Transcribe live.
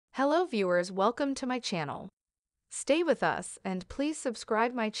Hello viewers, welcome to my channel. Stay with us and please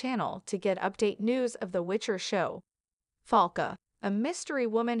subscribe my channel to get update news of The Witcher show. Falka, a mystery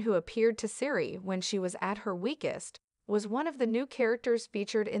woman who appeared to Ciri when she was at her weakest, was one of the new characters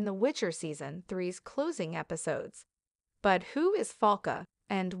featured in The Witcher Season 3's closing episodes. But who is Falka,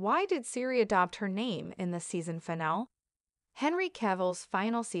 and why did Ciri adopt her name in the season finale? Henry Cavill's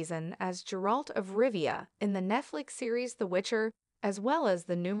final season as Geralt of Rivia in the Netflix series The Witcher, as well as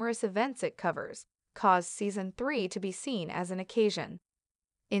the numerous events it covers, caused Season 3 to be seen as an occasion.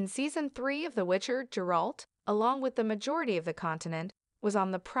 In Season 3 of The Witcher, Geralt, along with the majority of the continent, was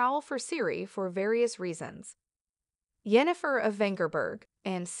on the prowl for Ciri for various reasons. Yennefer of Vengerberg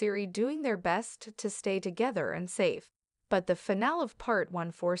and Ciri doing their best to stay together and safe, but the finale of Part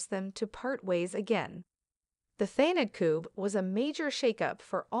 1 forced them to part ways again. The Thanedd coup was a major shakeup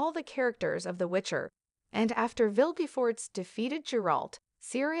for all the characters of The Witcher, and after Vilgefortz defeated Geralt,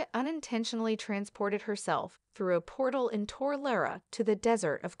 Ciri unintentionally transported herself through a portal in Tor Lara to the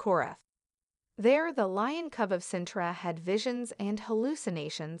desert of Korath. There, the lion cub of Sintra had visions and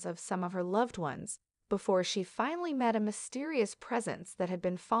hallucinations of some of her loved ones, before she finally met a mysterious presence that had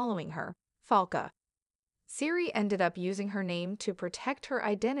been following her, Falka. Ciri ended up using her name to protect her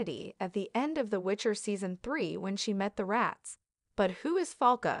identity at the end of The Witcher Season 3 when she met the rats. But who is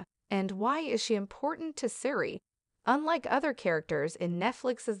Falka, and why is she important to Ciri? Unlike other characters in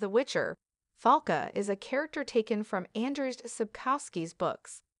Netflix's The Witcher, Falka is a character taken from Andrzej Sapkowski's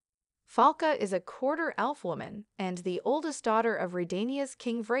books. Falka is a quarter-elf woman and the oldest daughter of Redania's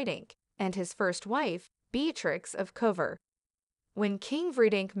King Vredink and his first wife, Beatrix of Cover. When King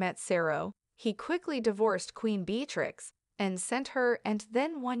Vredink met Sero, he quickly divorced Queen Beatrix and sent her and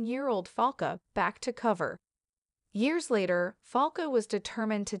then 1-year-old Falka back to Cover. Years later, Falka was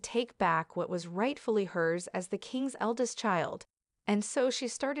determined to take back what was rightfully hers as the king's eldest child, and so she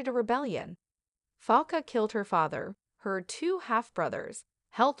started a rebellion. Falka killed her father, her 2 half-brothers,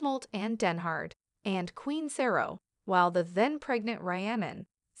 Heltmult and Denhard, and Queen Sero, while the then-pregnant Rhiannon,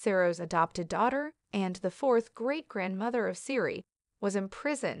 Sero's adopted daughter and the 4th great-grandmother of Ciri, was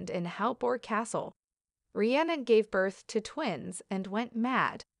imprisoned in Haltborg Castle. Rhiannon gave birth to twins and went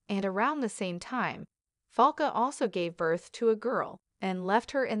mad, and around the same time, Falka also gave birth to a girl and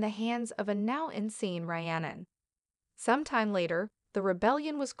left her in the hands of a now insane Rhiannon. Sometime later, the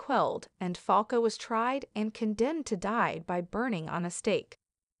rebellion was quelled and Falka was tried and condemned to die by burning on a stake.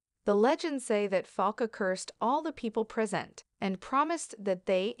 The legends say that Falka cursed all the people present and promised that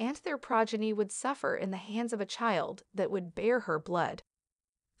they and their progeny would suffer in the hands of a child that would bear her blood.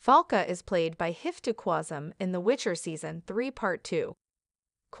 Falka is played by Hiftu Quasm in The Witcher Season 3 Part 2.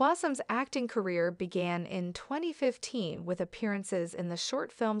 Quasm's acting career began in 2015 with appearances in the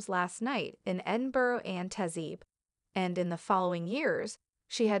short films Last Night in Edinburgh and Tazib, and in the following years,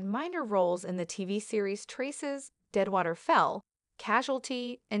 she had minor roles in the TV series Traces, Deadwater Fell,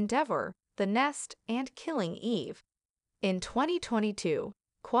 Casualty, Endeavor, The Nest, and Killing Eve. In 2022,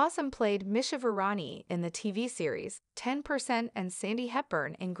 Quasm played Misha Virani in the TV series 10% and Sandy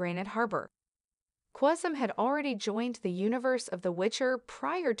Hepburn in Granite Harbor. Quasm had already joined the universe of The Witcher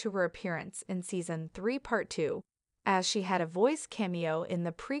prior to her appearance in Season 3 Part 2, as she had a voice cameo in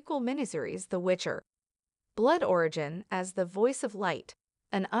the prequel miniseries The Witcher. Blood origin as the Voice of Light,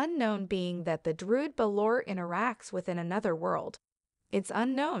 an unknown being that the druid Balor interacts with in another world. It's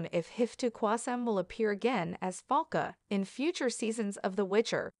unknown if Hiftu Quasm will appear again as Falka in future seasons of The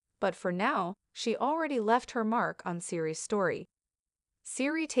Witcher, but for now, she already left her mark on Ciri's story.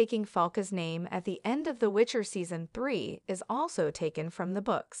 Ciri taking Falka's name at the end of The Witcher Season 3 is also taken from the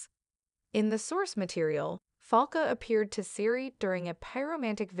books. In the source material, Falka appeared to Ciri during a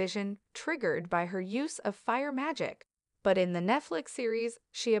pyromantic vision triggered by her use of fire magic, but in the Netflix series,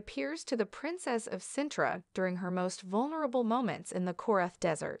 she appears to the Princess of Sintra during her most vulnerable moments in the Korath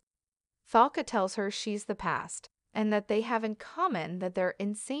Desert. Falka tells her she's the past, and that they have in common that they're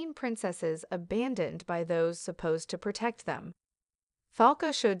insane princesses abandoned by those supposed to protect them.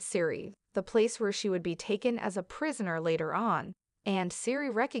 Falka showed Ciri the place where she would be taken as a prisoner later on, and Ciri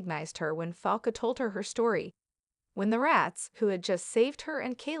recognized her when Falka told her story. When the rats, who had just saved her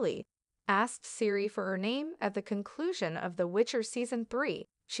and Kaylee, asked Ciri for her name at the conclusion of The Witcher Season 3,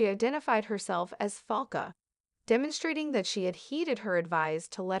 she identified herself as Falka, demonstrating that she had heeded her advice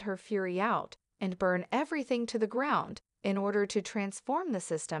to let her fury out and burn everything to the ground in order to transform the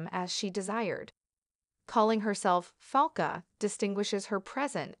system as she desired. Calling herself Falka distinguishes her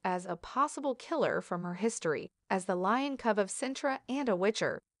present as a possible killer from her history as the lion cub of Sintra and a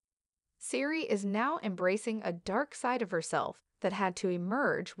witcher. Ciri is now embracing a dark side of herself that had to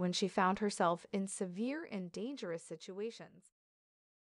emerge when she found herself in severe and dangerous situations.